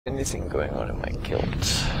Anything going on in my guild?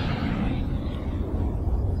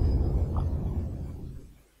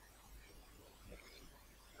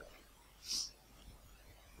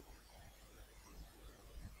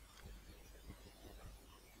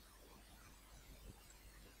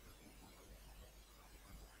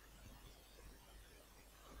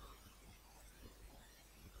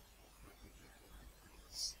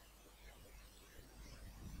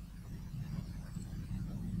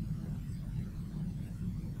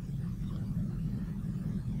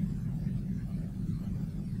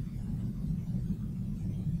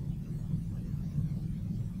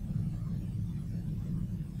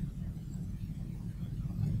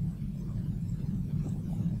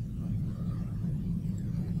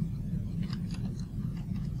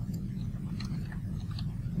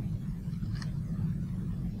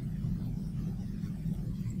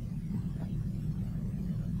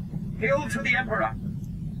 Hail to the Emperor!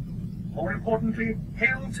 More importantly,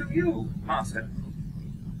 hail to you, Master.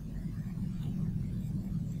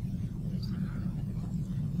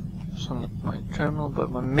 So not my terminal, but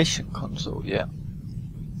my mission console, yeah.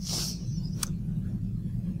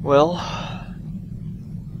 Well,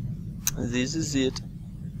 this is it.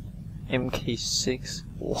 MK6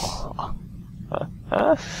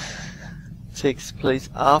 takes place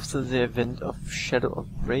after the event of Shadow of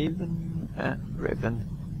Raven. Raven.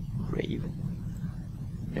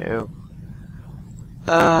 No.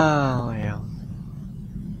 Oh, yeah.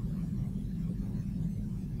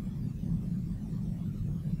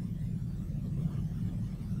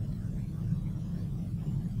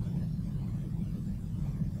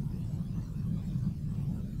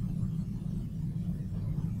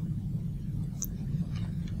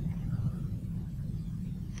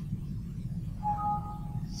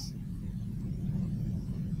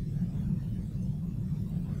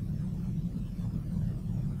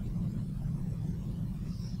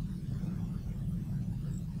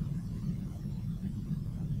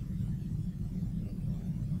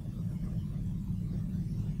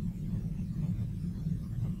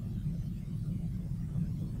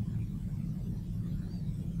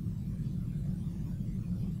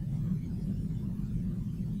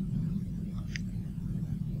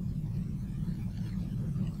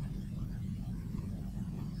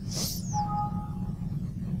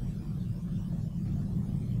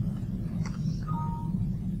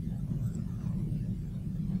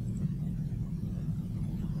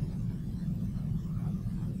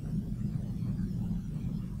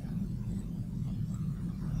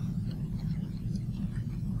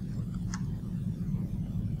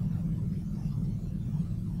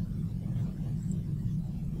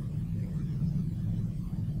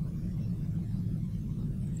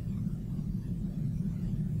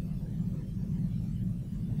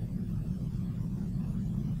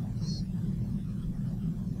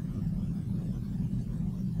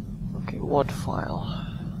 What file?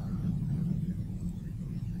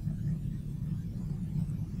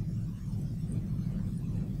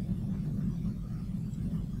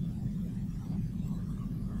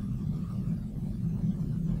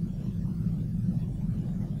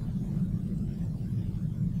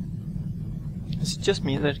 Is it just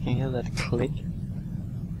me that can hear that click?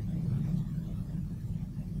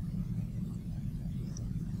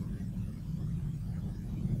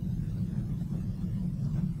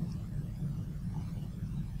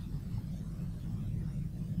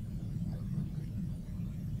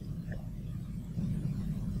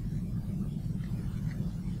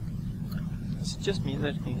 Is it just me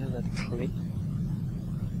that can hear that click?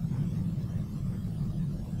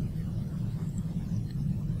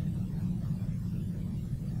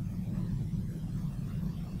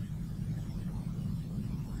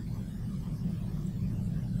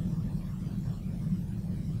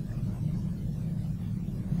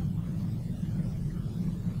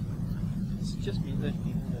 Is it just me that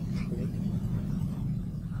can hear that click?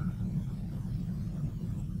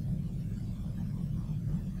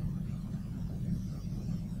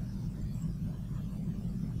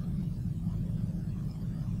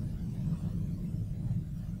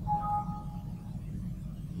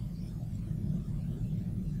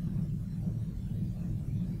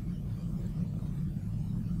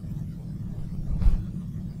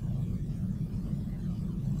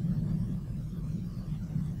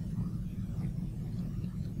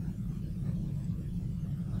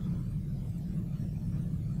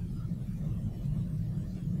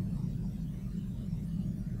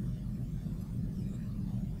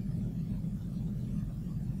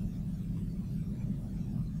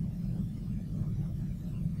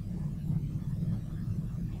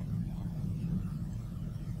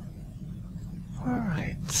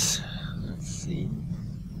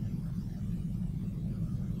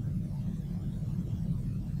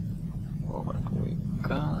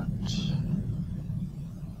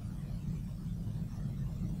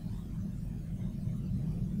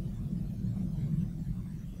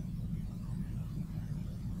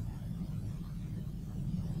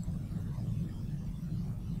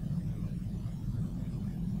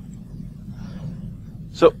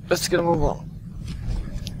 So let's get a move on.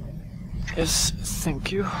 Yes,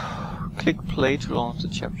 thank you. Click play to launch the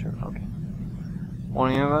chapter. Okay.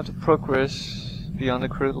 When you're about to progress beyond a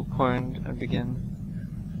critical point and begin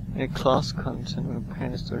a class content with a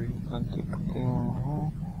pen story.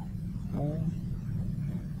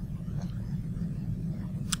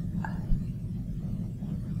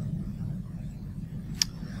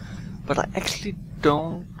 But I actually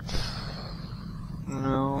don't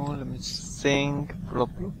know. Let me think. Blah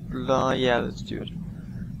blah blah. Yeah, let's do it.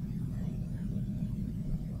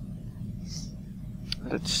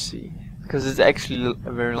 Let's see, because it's actually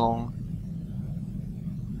very long.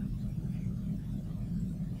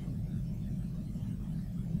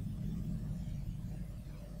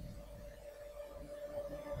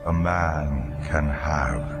 A man can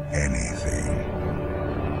have anything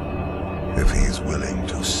if he's willing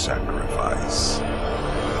to sacrifice.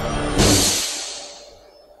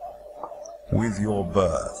 With your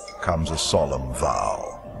birth comes a solemn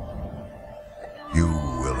vow. You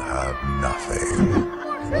will have nothing.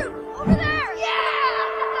 Over there!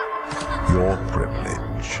 Yeah! Your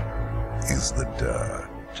privilege is the dirt.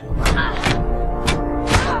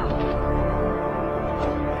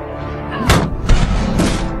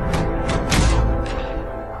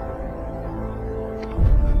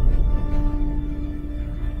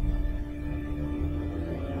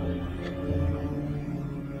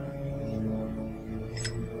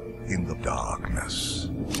 In the darkness,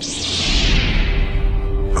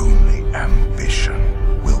 only ambition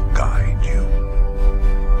will guide you.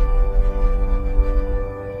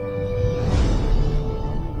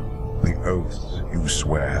 The oaths you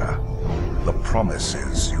swear, the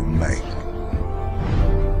promises you make,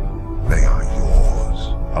 they are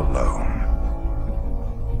yours alone.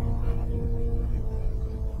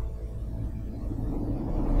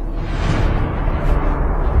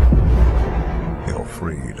 Your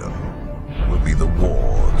freedom will be the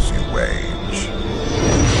wars you wage.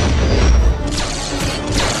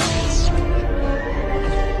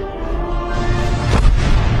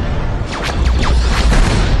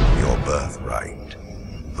 Your birthright,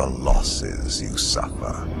 the losses you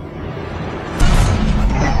suffer.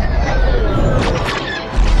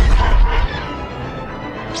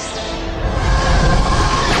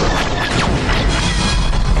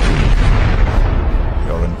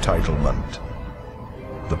 Your entitlement,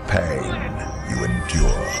 the pain you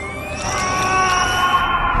endure.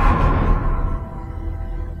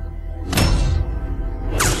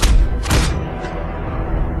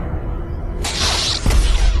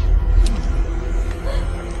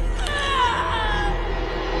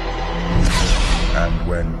 And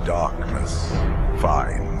when darkness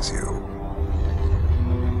finds you,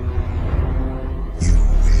 you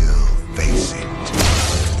will face it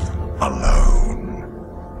alone.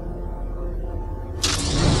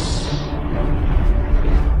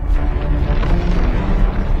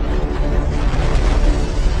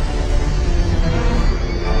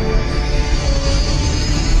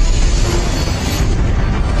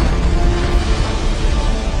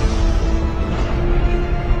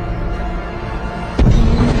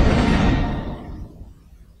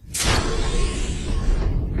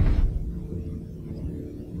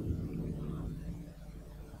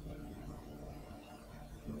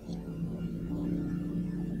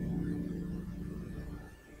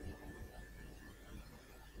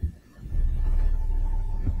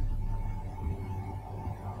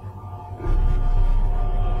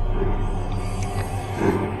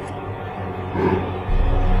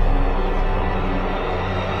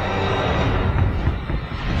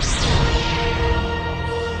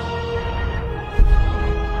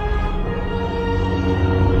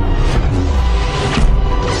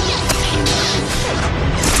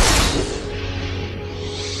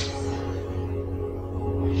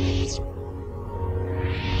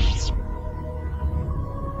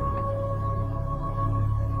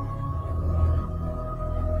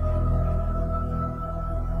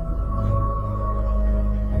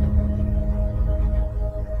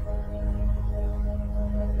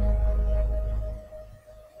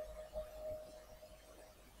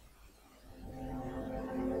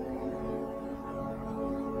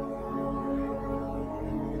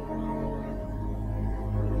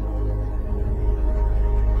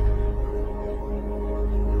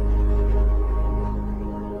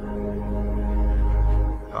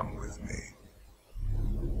 Come with me,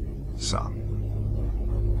 son.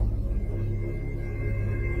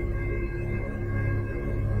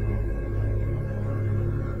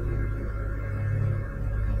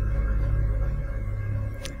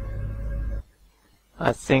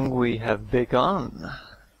 I think we have begun.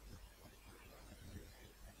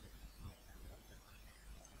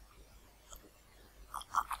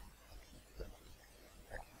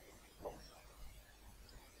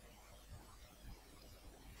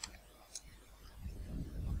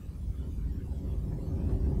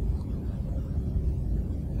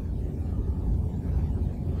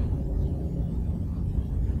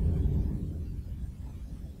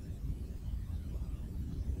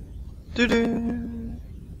 Doo-doo.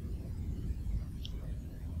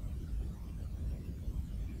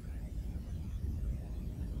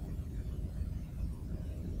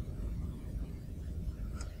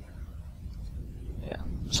 Yeah,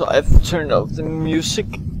 so I've turned off the music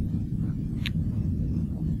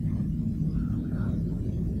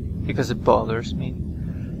because it bothers me.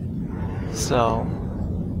 So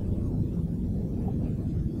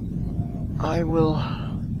I will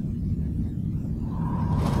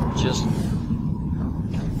just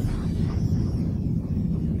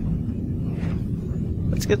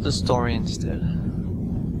let's get the story instead.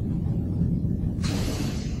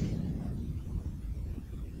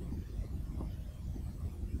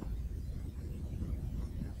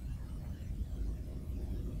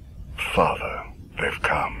 Father, they've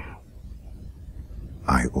come.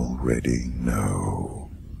 I already know.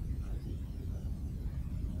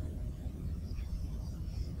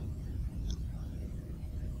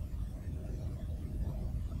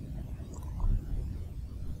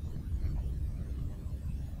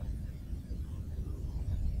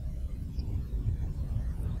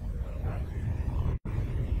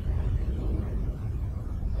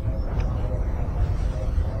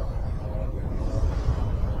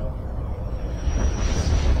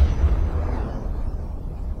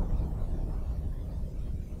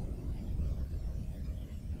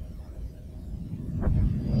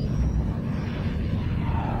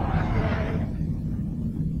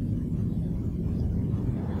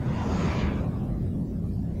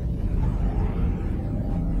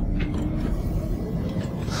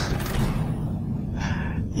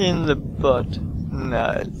 In the butt.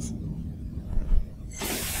 Nice.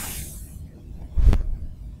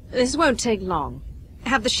 This won't take long.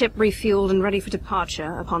 Have the ship refueled and ready for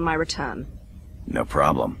departure upon my return. No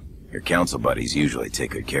problem. Your council buddies usually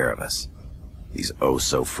take good care of us. These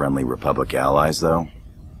oh-so-friendly Republic allies, though,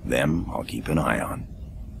 them I'll keep an eye on.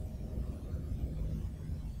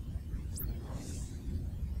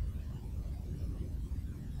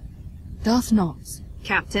 Darth Nox.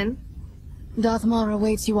 Captain? Darth Maul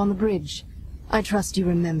awaits you on the bridge. I trust you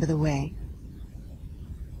remember the way.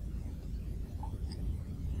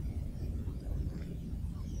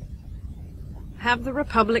 Have the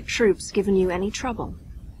Republic troops given you any trouble?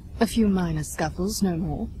 A few minor scuffles, no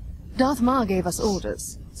more. Darth Maul gave us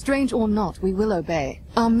orders. Strange or not, we will obey.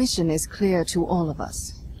 Our mission is clear to all of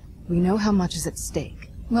us. We know how much is at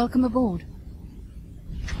stake. Welcome aboard.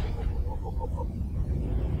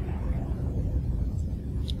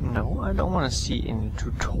 No, I don't want to see any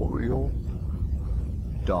tutorial.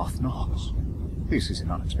 Darth Nox. This is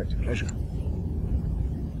an unexpected pleasure.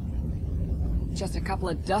 Just a couple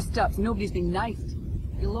of dust-ups. Nobody's been knifed.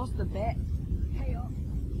 You lost the bet. Pay off.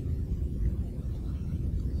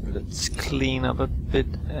 Let's clean up a bit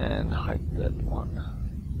and hide that one.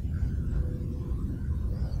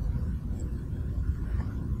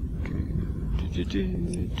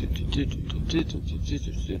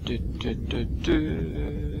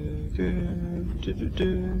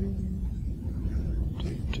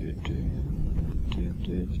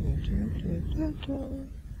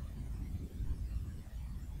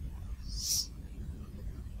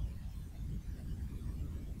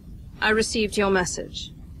 I received your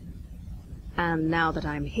message. And now that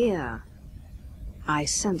I'm here, I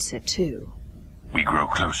sense it too. We grow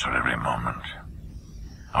closer every moment.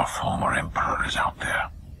 Our former Emperor is out there.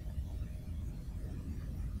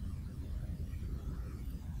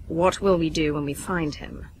 What will we do when we find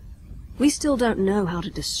him? We still don't know how to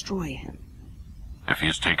destroy him. If he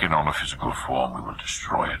has taken on a physical form, we will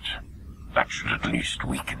destroy it. That should at least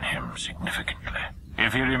weaken him significantly.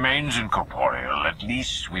 If he remains incorporeal, at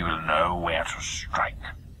least we will know where to strike,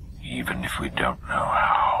 even if we don't know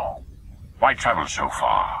how. Why travel so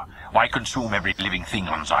far? Why consume every living thing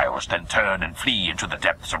on Zyos, then turn and flee into the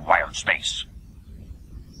depths of wild space?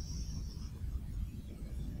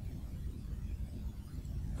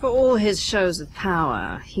 For all his shows of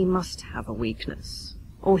power, he must have a weakness,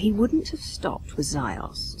 or he wouldn't have stopped with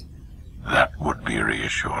Zyos. That would be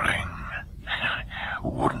reassuring,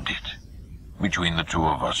 wouldn't it? Between the two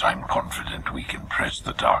of us, I'm confident we can press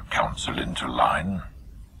the Dark Council into line.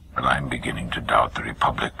 But I'm beginning to doubt the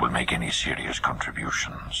Republic will make any serious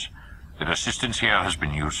contributions. Their assistance here has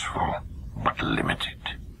been useful, but limited.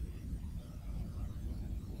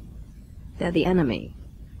 They're the enemy.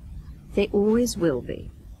 They always will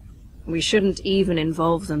be. We shouldn't even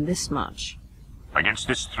involve them this much. Against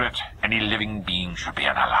this threat, any living being should be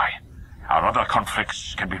an ally. Our other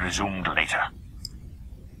conflicts can be resumed later.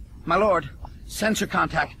 My lord, sensor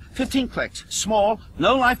contact, 15 clicks, small,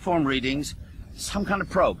 no life form readings, some kind of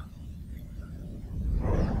probe.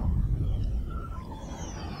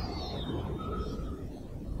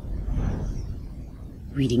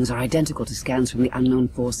 readings are identical to scans from the unknown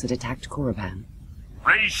force that attacked Korriban.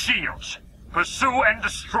 Raise shields! Pursue and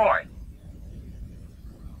destroy!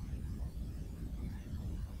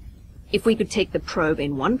 If we could take the probe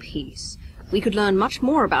in one piece, we could learn much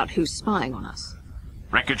more about who's spying on us.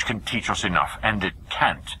 Wreckage can teach us enough, and it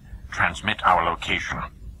can't transmit our location.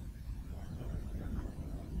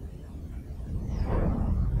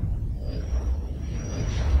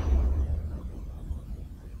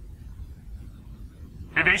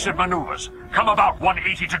 Evasive maneuvers. Come about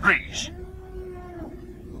 180 degrees.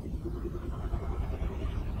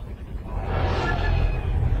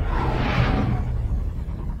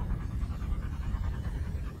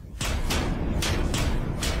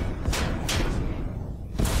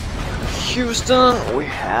 Houston, we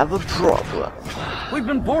have a problem. We've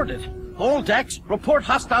been boarded. All decks, report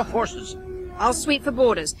hostile forces. I'll sweep for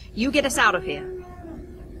borders. You get us out of here.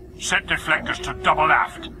 Set deflectors to double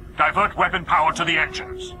aft. Divert weapon power to the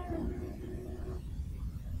engines.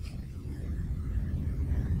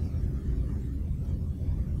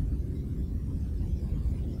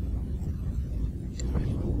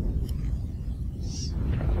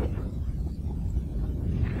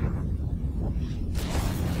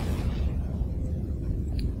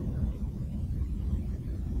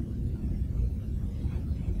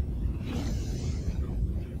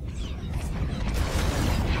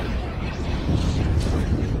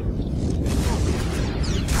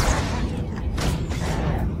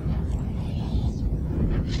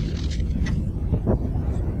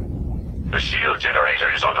 The shield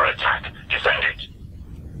generator is under attack. Defend it.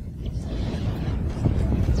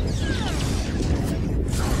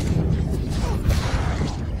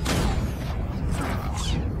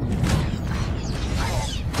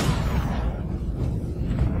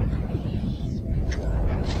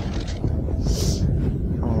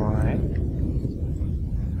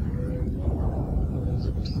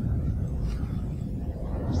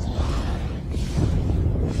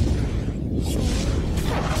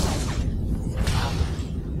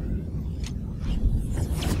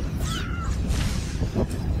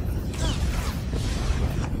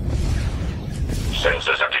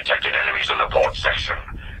 Sensors have detected enemies in the port section.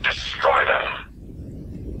 Destroy them.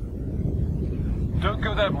 Don't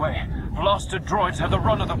go that way. Blasted droids have the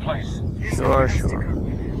run of the place. Sure.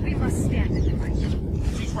 We must stand in the fight.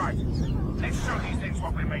 She's right. Let's show these things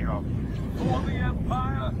what we're made of. For the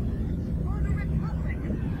Empire! For the Republic!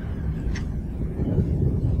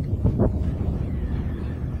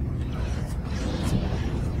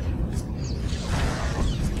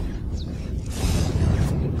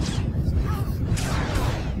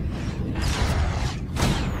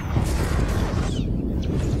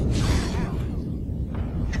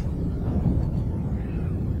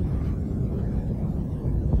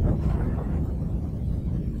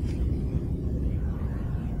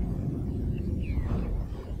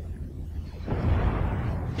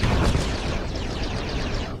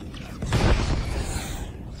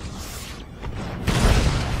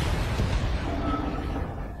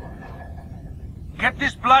 Get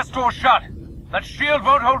this blast door shut! That shield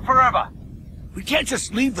won't hold forever! We can't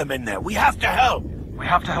just leave them in there. We have to help. We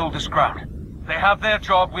have to hold this ground. They have their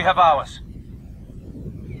job, we have ours.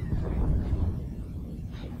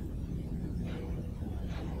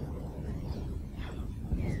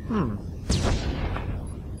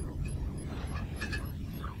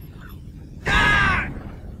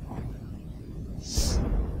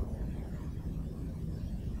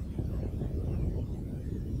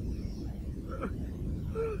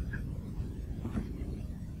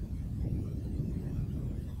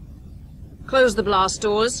 Close the blast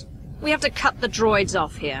doors. We have to cut the droids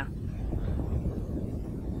off here.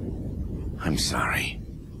 I'm sorry.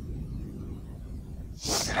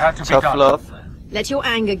 It had to be Tough done. love. Let your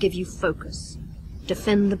anger give you focus.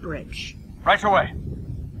 Defend the bridge. Right away.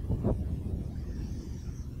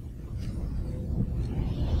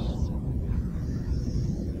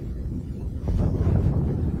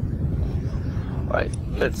 Right,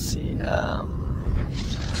 let's see.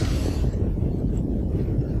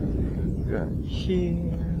 Go here.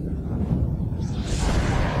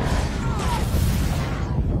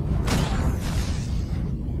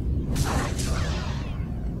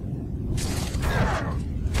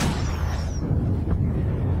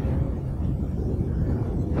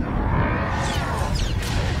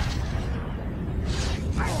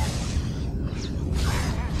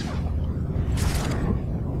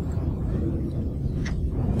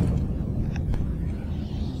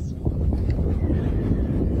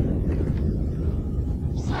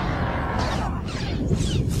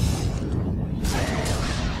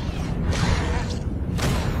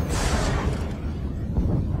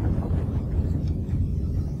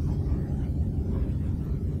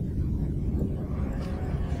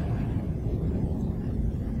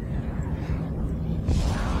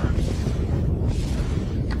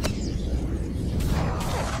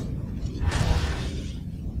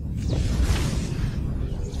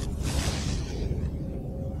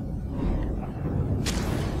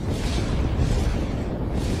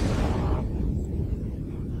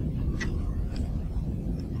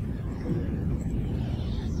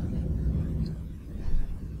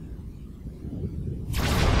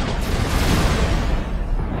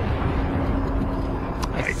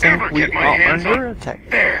 get my hands under on... attack.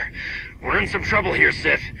 There! We're in some trouble here,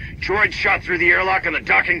 Sith. Droid shot through the airlock and the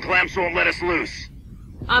docking clamps won't let us loose.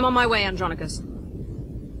 I'm on my way, Andronicus.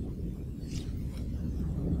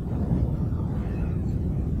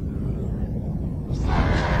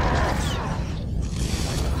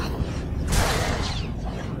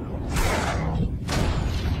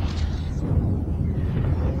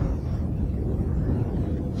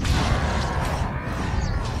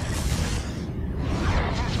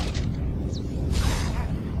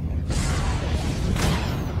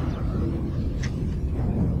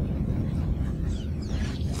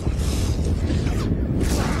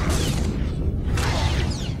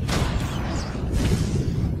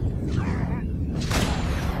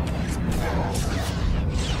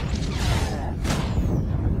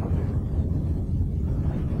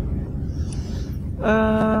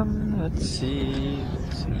 Let's see.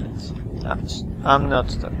 I'm not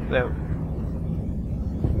stuck there.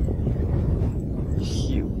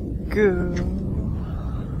 Here we go.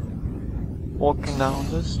 Walking down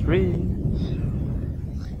the street.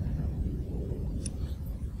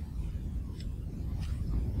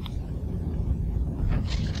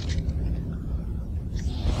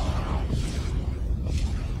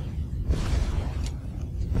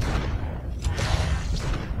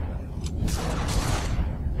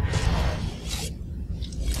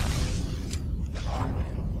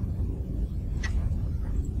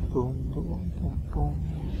 Boom, boom, boom, boom.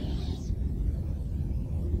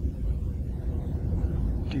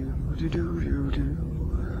 Do, do, do, do, do.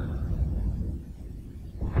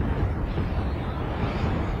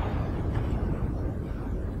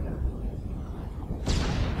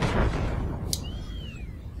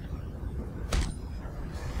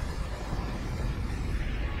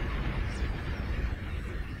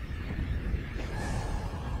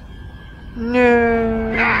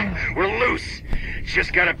 No. Ah, we're loose.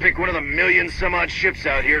 Just gotta pick one of the million some odd ships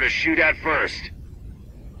out here to shoot at first.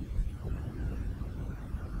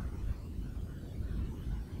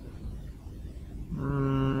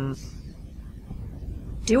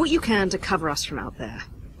 Do what you can to cover us from out there.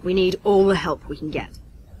 We need all the help we can get.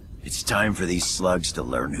 It's time for these slugs to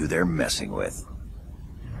learn who they're messing with.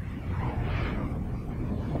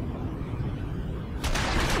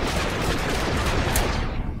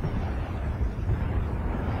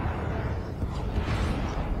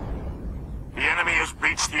 The enemy has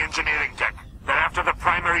breached the engineering deck. They're after the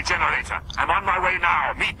primary generator. I'm on my way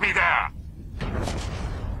now. Meet me there.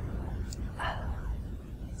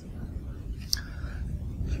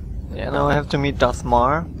 Yeah, now I have to meet Darth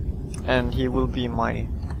Maul, and he will be my,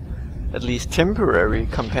 at least temporary,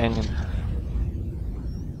 companion.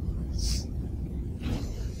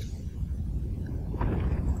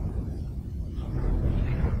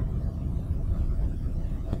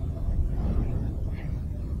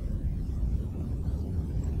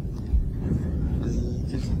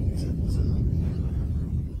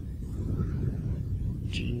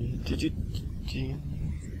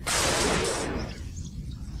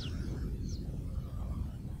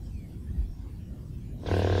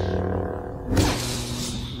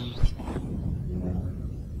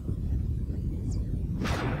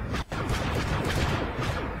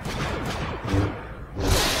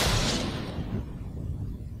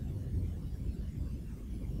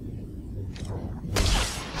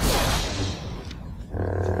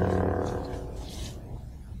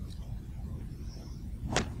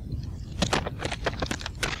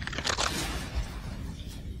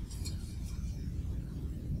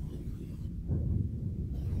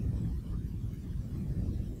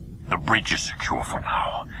 The bridge is secure for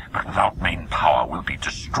now, but without main power we'll be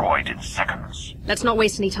destroyed in seconds. Let's not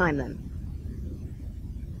waste any time then.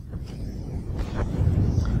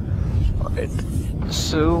 Alright,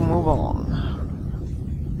 so move on.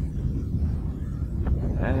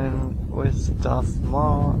 And with Darth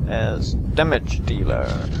Maul as damage dealer.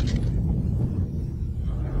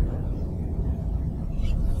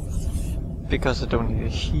 Because I don't need a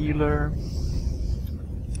healer.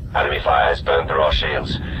 Enemy fire has burned through our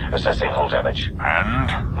shields. Assessing hull damage.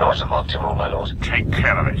 And? Not optimal, my lord. Take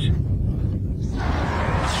care of it.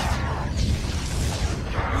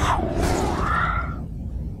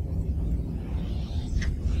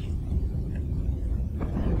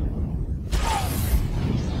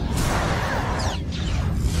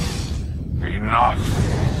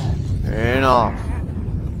 Enough.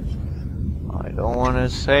 I don't want to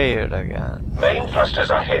say it again. Main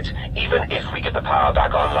thrusters are hit. Even if we get the power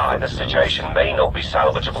back online, the situation may not be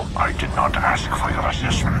salvageable. I did not ask for your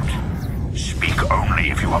assessment. Speak only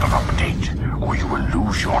if you have an update, or you will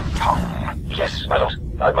lose your tongue. Yes, my lord.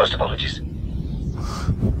 My most apologies.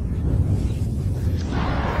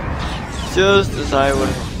 Just as I would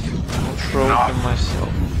have controlled them myself.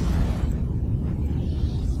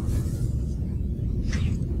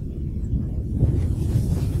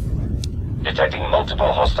 Detecting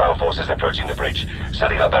multiple hostile forces approaching the bridge.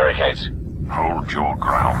 Setting up barricades. Hold your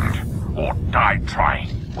ground, or die trying.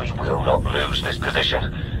 We will not lose this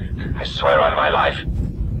position. I swear on my life.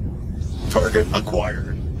 Target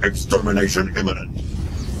acquired. Extermination imminent.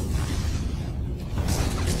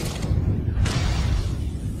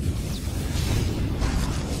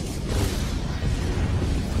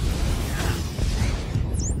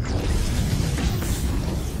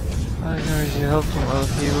 I know you help from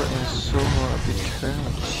other people and so more of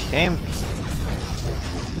eternal champion.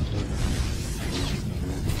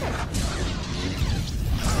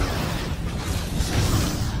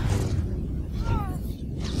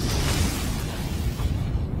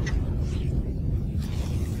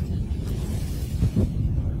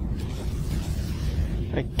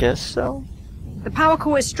 I guess so. The power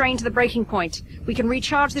core is strained to the breaking point. We can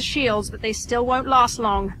recharge the shields, but they still won't last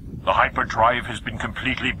long. The hyperdrive has been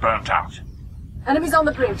completely burnt out. Enemies on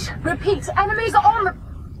the bridge. Repeat, enemies on the...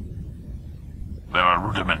 There are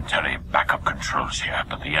rudimentary backup controls here,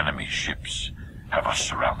 but the enemy's ships have us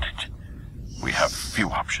surrounded. We have few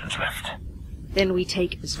options left. Then we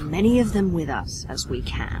take as many of them with us as we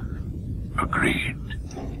can. Agreed.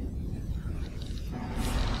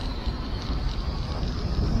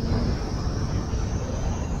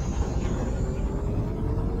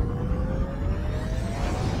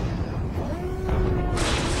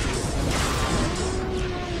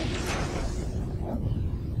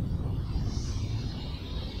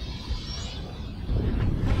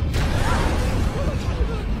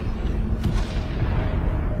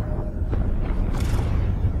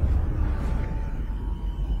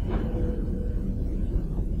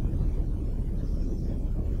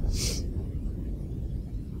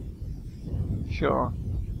 Sure.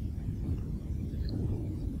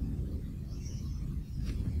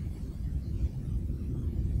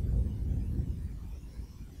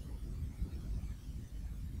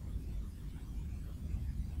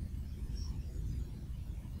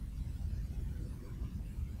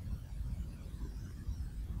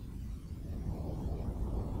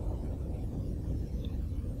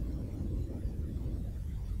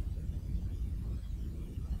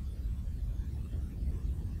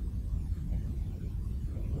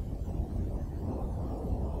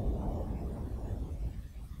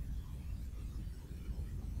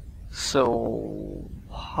 So,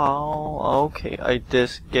 how... okay, I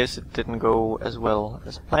just guess it didn't go as well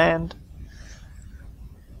as planned.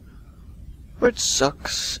 Which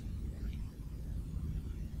sucks.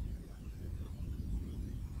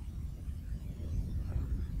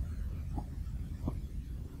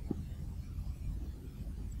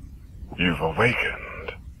 You've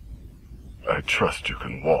awakened. I trust you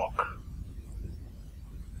can walk.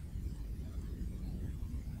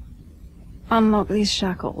 Unlock these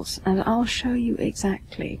shackles, and I'll show you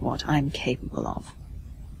exactly what I'm capable of.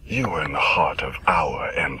 You are in the heart of our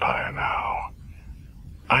empire now.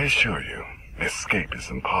 I assure you, escape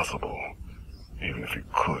is impossible, even if you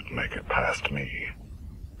could make it past me.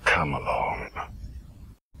 Come along.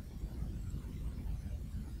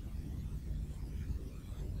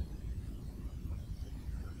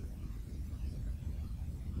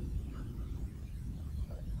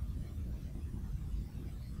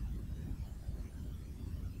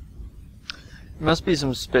 Must be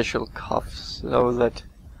some special cuffs, so that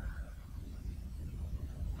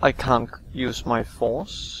I can't use my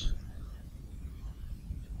force.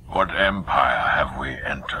 What empire have we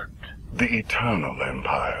entered? The Eternal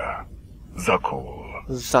Empire. Zakul.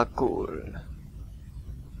 Zakul.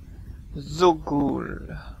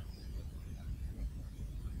 Zogul.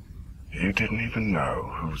 You didn't even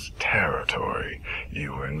know whose territory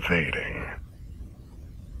you were invading.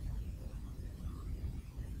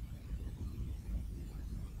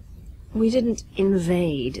 We didn't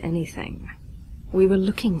invade anything. We were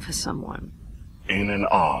looking for someone. In an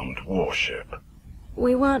armed warship.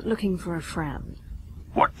 We weren't looking for a friend.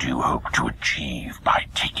 What do you hope to achieve by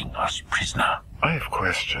taking us prisoner? I have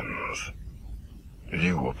questions.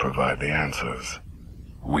 You will provide the answers.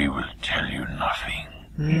 We will tell you nothing.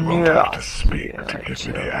 You won't have to speak to give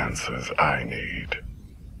me the answers I need.